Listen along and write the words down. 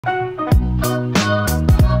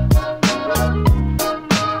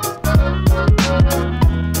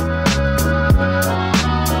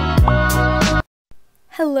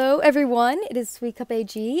Hello everyone, it is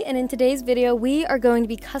SweetcupAG, and in today's video we are going to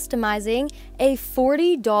be customizing a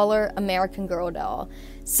 $40 American Girl doll.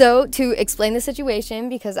 So to explain the situation,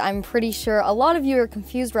 because I'm pretty sure a lot of you are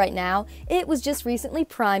confused right now, it was just recently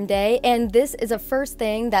Prime Day, and this is a first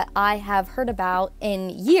thing that I have heard about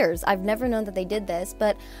in years. I've never known that they did this,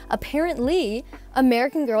 but apparently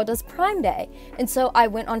American Girl does Prime Day. And so I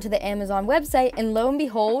went onto the Amazon website, and lo and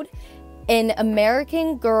behold, an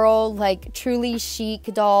American Girl, like, Truly Chic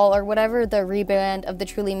doll, or whatever the rebrand of the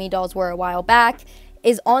Truly Me dolls were a while back,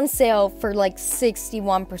 is on sale for like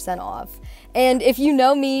 61% off. And if you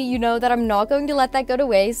know me, you know that I'm not going to let that go to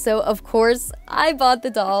waste, so of course I bought the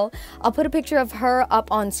doll. I'll put a picture of her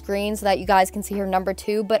up on screen so that you guys can see her number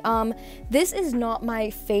 2, but this is not my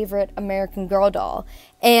favorite American Girl doll.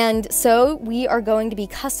 And so we are going to be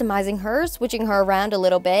customizing her, switching her around a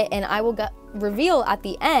little bit, and I will reveal at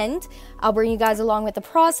the end. I'll bring you guys along with the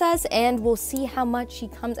process, and we'll see how much she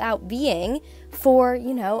comes out being for,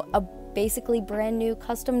 you know, a basically brand new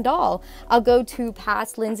custom doll. I'll go to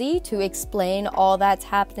past Lindsay to explain all that's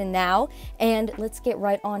happening now, and let's get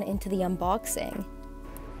right on into the unboxing.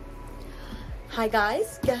 Hi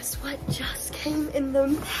guys, guess what just came in the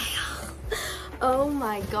mail? Oh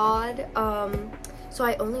my god. So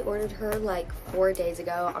I only ordered her like 4 days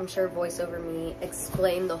ago. I'm sure voiceover me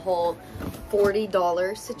explained the whole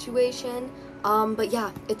 $40 situation. But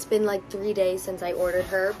yeah, it's been like 3 days since I ordered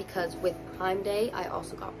her, because with Prime Day, I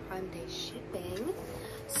also got Prime Day shipping.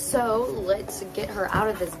 So let's get her out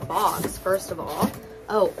of this box, first of all.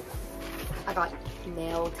 Oh, I got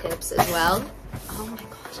nail tips as well. Oh my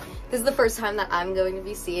gosh. This is the first time that I'm going to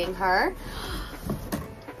be seeing her.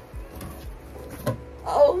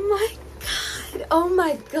 Oh my god. Oh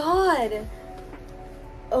my god.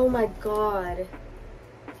 Oh my god.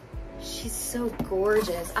 She's so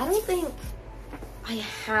gorgeous. I don't think I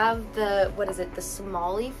have the, what is it, the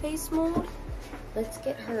Smalley face mold. Let's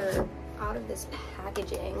get her out of this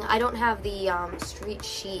packaging. I don't have the Street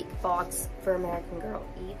Chic box for American Girl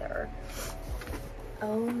either.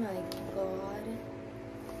 Oh my god.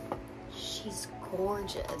 She's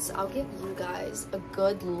gorgeous. I'll give you guys a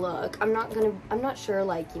good look. I'm not sure,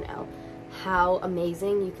 like, you know, how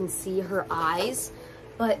amazing you can see her eyes,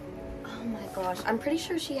 but oh my gosh, I'm pretty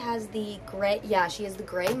sure she has the gray, yeah, she has the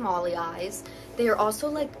gray Molly eyes. They are also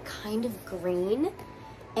like kind of green,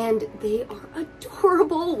 and they are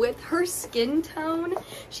adorable with her skin tone.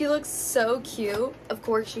 She looks so cute. Of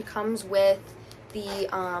course, she comes with the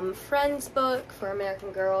Friends book for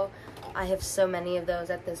American Girl. I have so many of those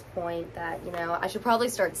at this point that, you know, I should probably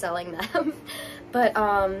start selling them. But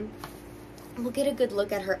we'll get a good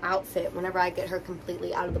look at her outfit whenever I get her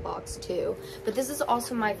completely out of the box too. But this is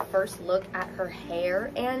also my first look at her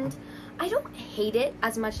hair, and I don't hate it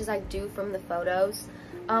as much as I do from the photos.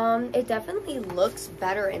 It definitely looks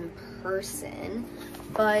better in person,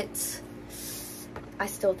 but I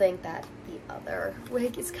still think that the other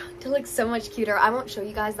wig is going to look so much cuter. I won't show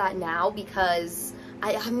you guys that now because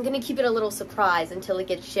I'm gonna keep it a little surprise until it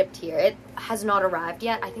gets shipped here. It has not arrived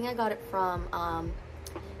yet. I think I got it from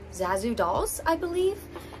Zazu Dolls, I believe,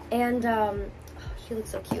 and oh, she looks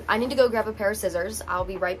so cute. I need to go grab a pair of scissors. I'll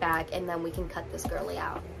be right back, and then we can cut this girly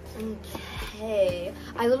out. Okay,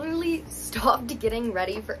 I literally stopped getting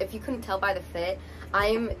ready for, if you couldn't tell by the fit,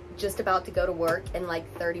 I'm just about to go to work in like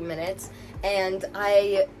 30 minutes, and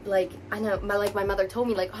I know, my mother told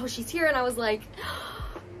me, like, oh, she's here, and I was like,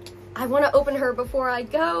 I want to open her before I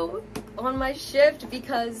go on my shift,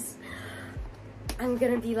 because I'm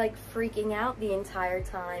gonna be like freaking out the entire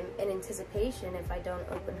time in anticipation if I don't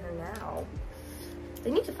open her now.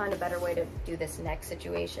 They need to find a better way to do this next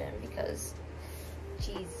situation, because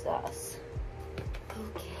Jesus.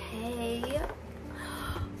 Okay.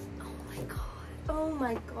 Oh my god. Oh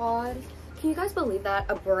my god. Can you guys believe that?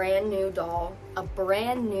 A brand new doll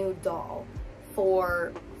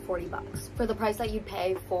for 40 bucks. For the price that you'd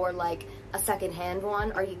pay for like a secondhand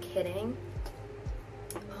one. Are you kidding?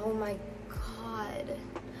 Oh my god.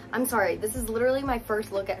 I'm sorry, this is literally my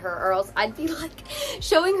first look at her, or else I'd be like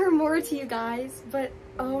showing her more to you guys, but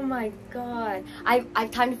oh my god.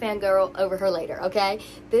 I've time to fangirl over her later, okay?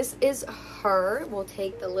 This is her. We'll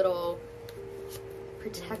take the little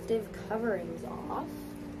protective coverings off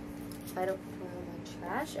so I don't throw my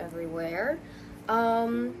trash everywhere.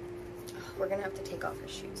 We're gonna have to take off her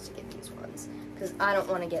shoes to get these ones, because I don't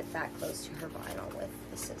want to get that close to her vinyl with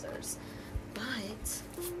the scissors. But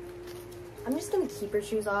I'm just gonna keep her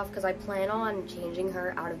shoes off because I plan on changing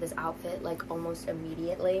her out of this outfit like almost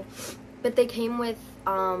immediately. But they came with,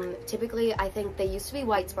 typically I think they used to be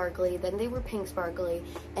white sparkly, then they were pink sparkly,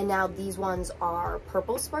 and now these ones are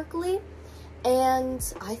purple sparkly.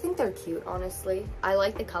 And I think they're cute, honestly. I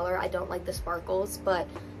like the color. I don't like the sparkles, but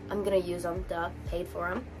I'm gonna use them, duh, paid for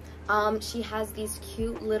them. She has these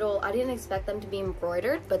cute little, I didn't expect them to be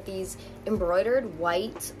embroidered, but these embroidered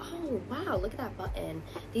white, oh wow, look at that button.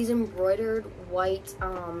 These embroidered white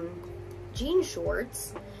jean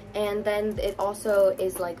shorts, and then it also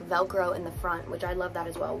is like Velcro in the front, which I love that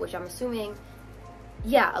as well, which I'm assuming,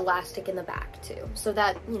 yeah, elastic in the back too, so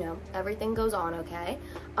that, you know, everything goes on okay.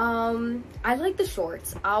 I like the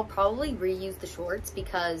shorts. I'll probably reuse the shorts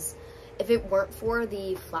because if it weren't for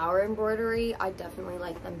the flower embroidery, I definitely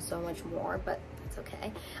like them so much more, but that's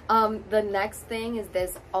okay. The next thing is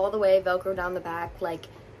this all the way Velcro down the back, like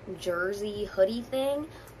jersey hoodie thing.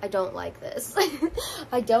 I don't like this.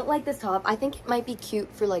 I don't like this top. I think it might be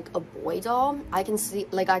cute for like a boy doll. I can see,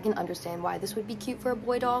 like, I can understand why this would be cute for a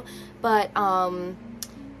boy doll, but I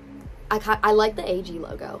like the AG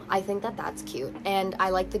logo. I think that that's cute, and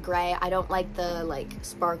I like the gray. I don't like the like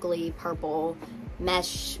sparkly purple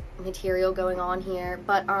mesh material going on here,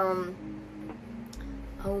 but oh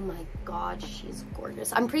my god, she's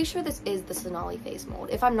gorgeous. I'm pretty sure this is the Sonali face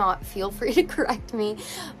mold. If I'm not, feel free to correct me,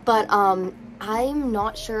 but I'm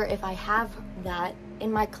not sure if I have that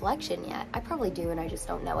in my collection yet. I probably do and I just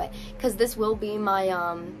don't know it, because this will be my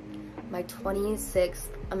my 26th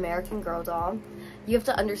American Girl doll. You have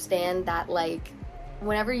to understand that, like,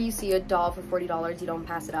 whenever you see a doll for $40, you don't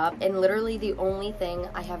pass it up, and literally the only thing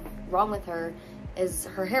I have wrong with her is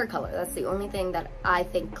her hair color. That's the only thing that I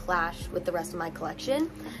think clashed with the rest of my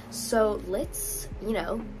collection. So let's, you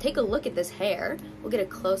know, take a look at this hair. We'll get a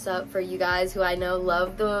close-up for you guys who I know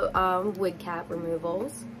love the wig cap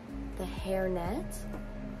removals. The hairnet.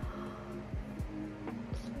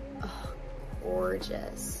 Oh,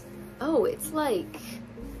 gorgeous. Oh, it's like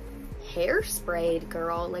hairsprayed,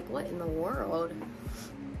 girl. Like, what in the world?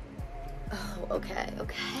 Oh,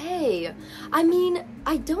 okay. I mean,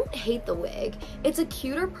 I don't hate the wig. It's a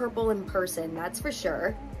cuter purple in person, that's for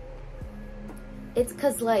sure. It's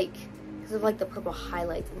because of like the purple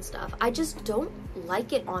highlights and stuff. I just don't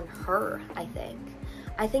like it on her, I think.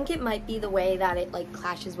 I think it might be the way that it like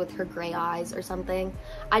clashes with her gray eyes or something.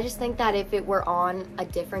 I just think that if it were on a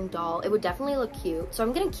different doll, it would definitely look cute. So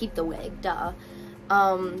I'm gonna keep the wig, duh.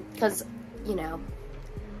 Because, you know,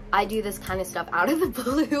 I do this kind of stuff out of the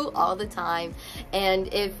blue all the time,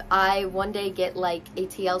 and if I one day get like a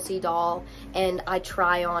TLC doll and I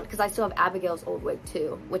try on, because I still have Abigail's old wig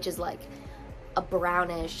too, which is like a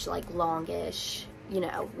brownish, like longish, you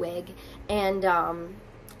know, wig, and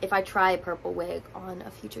if I try a purple wig on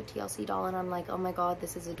a future TLC doll and I'm like, oh my god,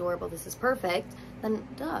 this is adorable, this is perfect, then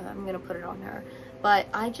duh, I'm gonna put it on her. But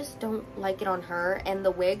I just don't like it on her, and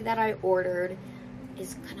the wig that I ordered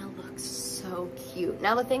is gonna look so cute.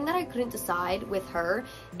 Now, the thing that I couldn't decide with her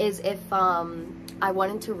is if I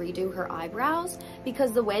wanted to redo her eyebrows,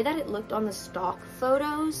 because the way that it looked on the stock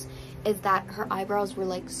photos is that her eyebrows were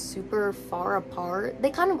like super far apart. They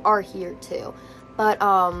kind of are here too, but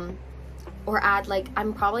or add, like,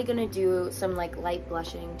 I'm probably gonna do some like light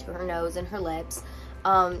blushing to her nose and her lips,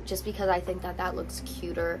 just because I think that that looks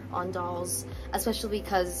cuter on dolls, especially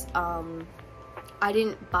because I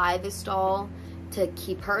didn't buy this doll to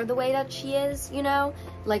keep her the way that she is, you know,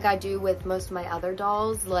 like I do with most of my other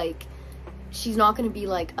dolls. Like, she's not gonna be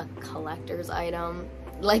like a collector's item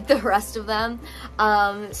like the rest of them,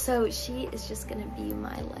 so she is just gonna be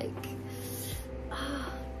my like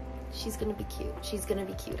she's gonna be cute. She's gonna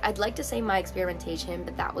be cute. I'd like to say my experimentation,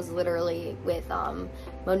 but that was literally with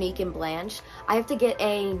Monique and Blanche. I have to get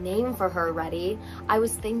a name for her ready. I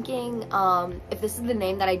was thinking, if this is the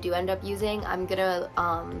name that I do end up using, I'm gonna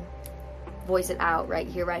voice it out right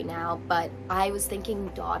here, right now, but I was thinking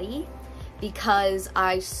Dottie, because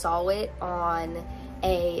I saw it on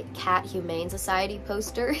a Cat Humane Society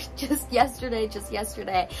poster just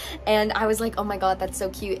yesterday, and I was like, oh my god, that's so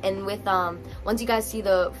cute. And with once you guys see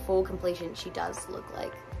the full completion, she does look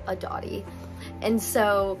like a Dottie, and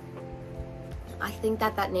so I think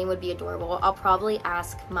that that name would be adorable. I'll probably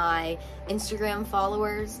ask my Instagram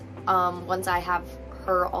followers once I have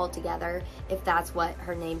her all together if that's what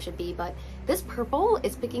her name should be. But this purple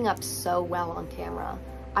is picking up so well on camera.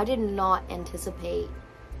 I did not anticipate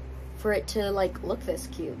for it to like look this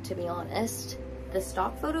cute, to be honest. The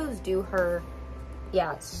stock photos do her,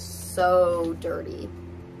 yeah, so dirty.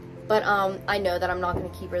 But I know that I'm not gonna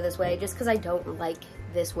keep her this way just because I don't like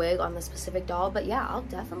this wig on the specific doll. But yeah, I'll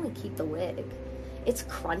definitely keep the wig. It's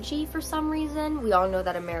crunchy for some reason. We all know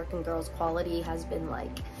that American Girl's quality has been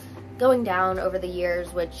like going down over the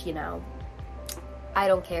years, which, you know, I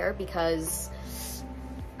don't care because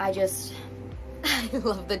I just I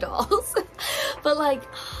love the dolls. But like,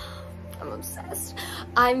 I'm obsessed.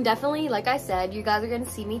 I'm definitely, like I said, you guys are gonna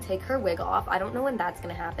see me take her wig off. I don't know when that's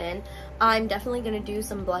gonna happen. I'm definitely gonna do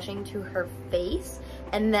some blushing to her face,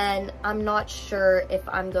 and then I'm not sure if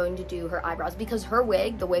I'm going to do her eyebrows, because her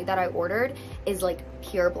wig, the wig that I ordered, is like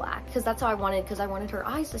pure black, because that's how I wanted, because I wanted her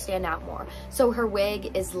eyes to stand out more. So her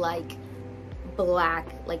wig is like black,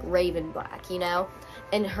 like raven black, you know?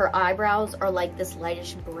 And her eyebrows are like this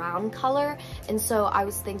lightish brown color. And so I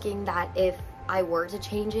was thinking that if I were to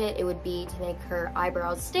change it, it would be to make her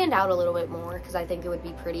eyebrows stand out a little bit more, because I think it would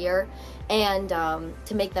be prettier, and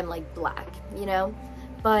to make them like black, you know?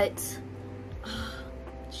 But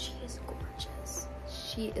she is gorgeous.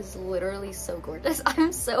 She is literally so gorgeous.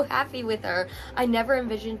 I'm so happy with her. I never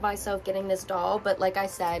envisioned myself getting this doll, but like I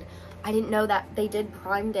said, I didn't know that they did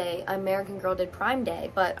Prime Day. American Girl did Prime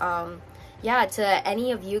Day, but yeah, to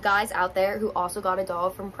any of you guys out there who also got a doll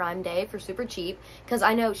from Prime Day for super cheap, because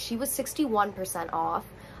I know she was 61% off.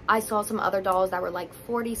 I saw some other dolls that were like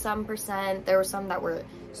 40-some%. There were some that were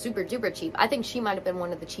super duper cheap. I think she might have been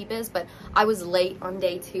one of the cheapest, but I was late on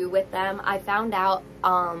day 2 with them. I found out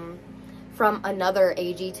from another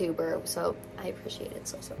AG tuber, so I appreciate it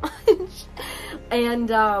so much. And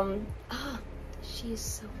she is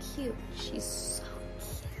so cute. She's so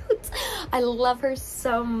cute. I love her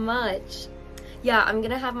so much. Yeah, I'm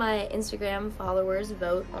gonna have my Instagram followers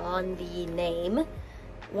vote on the name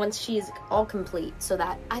once she's all complete, so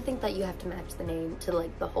that I think that you have to match the name to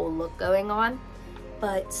like the whole look going on.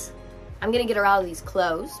 But I'm gonna get her out of these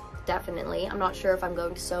clothes, definitely. I'm not sure if I'm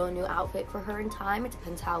going to sew a new outfit for her in time. It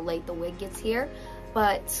depends how late the wig gets here,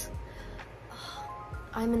 but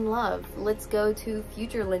I'm in love. Let's go to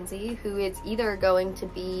future Lindsay, who is either going to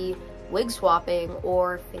be wig swapping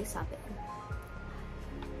or face upping.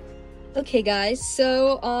 Okay guys,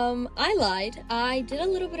 so I lied. I did a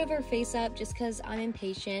little bit of her face up just because I'm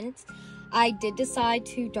impatient. I did decide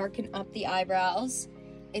to darken up the eyebrows.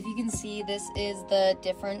 If you can see, this is the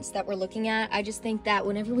difference that we're looking at. I just think that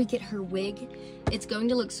whenever we get her wig, it's going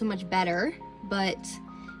to look so much better. But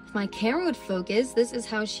if my camera would focus, this is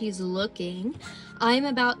how she's looking. I'm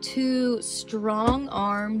about to strong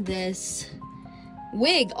arm this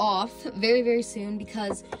wig off very, very soon,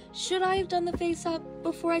 because should I have done the face up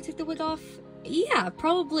before I took the wig off? Yeah,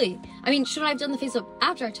 probably. I mean, should I have done the face up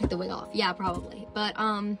after I took the wig off? Yeah, probably. But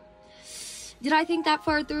did I think that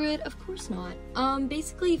far through it? Of course not.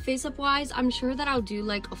 Basically, face up wise, I'm sure that I'll do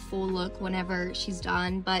like a full look whenever she's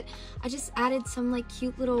done, but I just added some like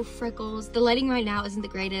cute little freckles. The lighting right now isn't the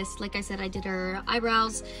greatest. Like I said, I did her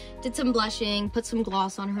eyebrows, did some blushing, put some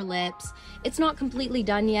gloss on her lips. It's not completely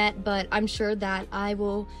done yet, but I'm sure that I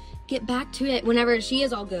will get back to it whenever she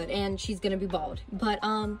is all good and she's gonna be bald. But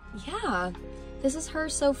yeah, this is her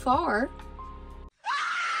so far.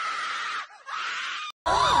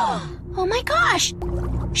 Oh my gosh!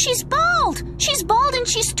 She's bald! She's bald and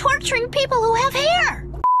she's torturing people who have hair!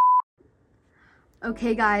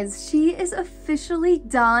 Okay guys, she is officially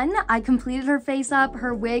done. I completed her face up.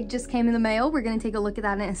 Her wig just came in the mail. We're gonna take a look at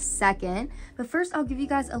that in a second. But first, I'll give you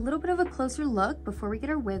guys a little bit of a closer look before we get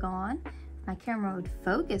her wig on. My camera would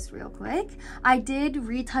focus real quick. I did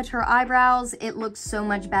retouch her eyebrows. It looks so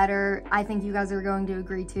much better. I think you guys are going to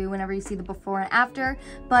agree too whenever you see the before and after.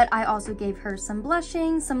 But I also gave her some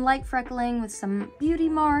blushing, some light freckling with some beauty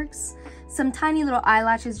marks, some tiny little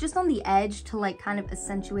eyelashes just on the edge to like kind of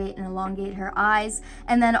accentuate and elongate her eyes.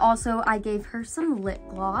 And then also I gave her some lip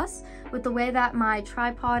gloss. With the way that my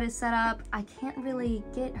tripod is set up, I can't really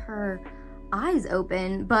get her eyes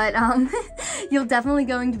open, but you're definitely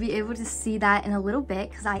going to be able to see that in a little bit,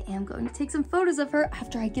 because I am going to take some photos of her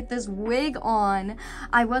after I get this wig on.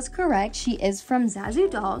 I was correct, she is from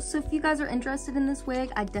Zazu Dolls, so if you guys are interested in this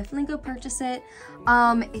wig, I'd definitely go purchase it.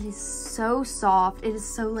 It is so soft. It is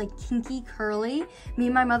so like kinky curly. Me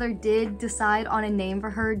and my mother did decide on a name for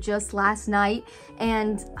her just last night,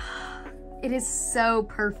 and it is so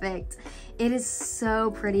perfect. It is so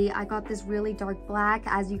pretty. I got this really dark black,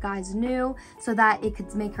 as you guys knew, so that it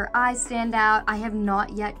could make her eyes stand out. I have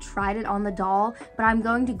not yet tried it on the doll, but I'm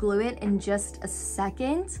going to glue it in just a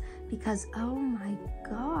second because, oh my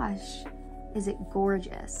gosh, is it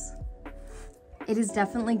gorgeous. It is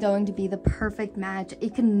definitely going to be the perfect match.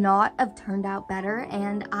 It could not have turned out better,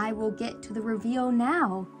 and I will get to the reveal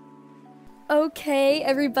now. Okay,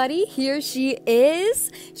 everybody, here she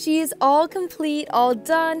is. She is all complete, all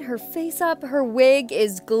done. Her face up, her wig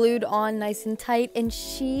is glued on nice and tight, and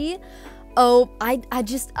she, oh, I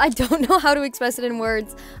don't know how to express it in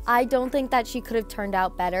words. I don't think that she could have turned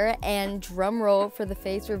out better, and drum roll for the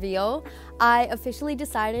face reveal, I officially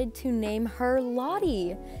decided to name her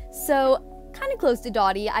Lottie. So kind of close to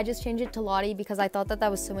Dottie. I just changed it to Lottie because I thought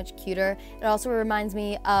that was so much cuter. It also reminds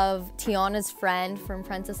me of Tiana's friend from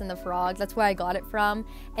Princess and the Frog. That's where I got it from.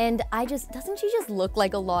 And doesn't she just look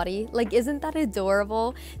like a Lottie? Like, isn't that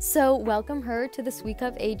adorable? So welcome her to the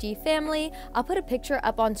SweetcupAG family. I'll put a picture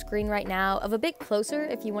up on screen right now of a bit closer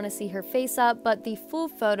if you want to see her face up, but the full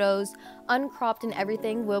photos, uncropped and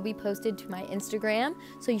everything, will be posted to my Instagram,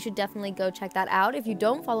 so you should definitely go check that out. If you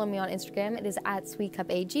don't follow me on Instagram, it is at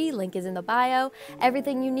SweetcupAG. Link is in the bio.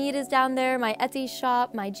 Everything you need is down there. My Etsy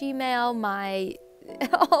shop, my Gmail,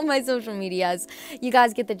 all my social medias. You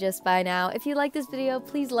guys get the gist by now. If you like this video,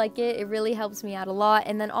 please like it. It really helps me out a lot.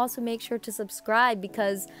 And then also make sure to subscribe,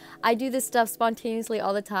 because I do this stuff spontaneously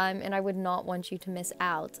all the time and I would not want you to miss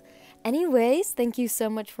out. Anyways, thank you so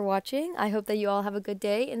much for watching. I hope that you all have a good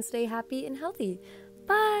day and stay happy and healthy.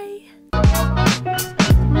 Bye!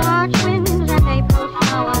 March winds and April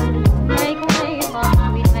showers break away from